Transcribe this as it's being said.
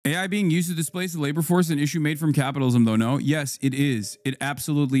AI being used to displace the labor force, an issue made from capitalism, though, no? Yes, it is. It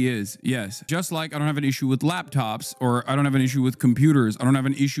absolutely is. Yes. Just like I don't have an issue with laptops, or I don't have an issue with computers. I don't have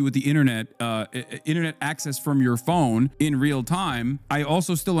an issue with the internet, internet access from your phone in real time. I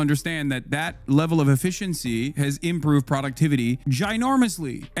also still understand that that level of efficiency has improved productivity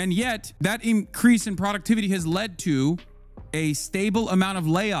ginormously. And yet that increase in productivity has led to a stable amount of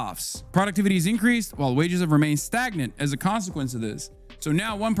layoffs. Productivity has increased while wages have remained stagnant as a consequence of this. So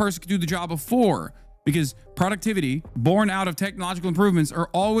now one person can do the job of 4, because productivity born out of technological improvements are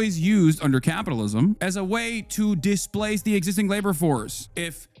always used under capitalism as a way to displace the existing labor force.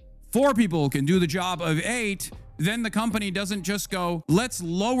 If 4 people can do the job of 8, then the company doesn't just go, let's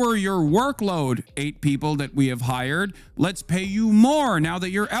lower your workload, 8 people that we have hired. Let's pay you more now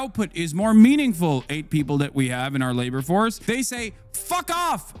that your output is more meaningful, 8 people that we have in our labor force. They say, fuck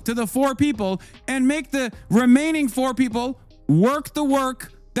off to the 4 people and make the remaining 4 people work the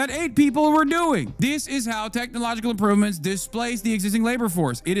work that 8 people were doing. This is how technological improvements displace the existing labor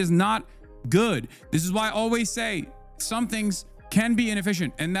force. It is not good. This is why I always say some things can be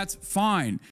inefficient, and that's fine.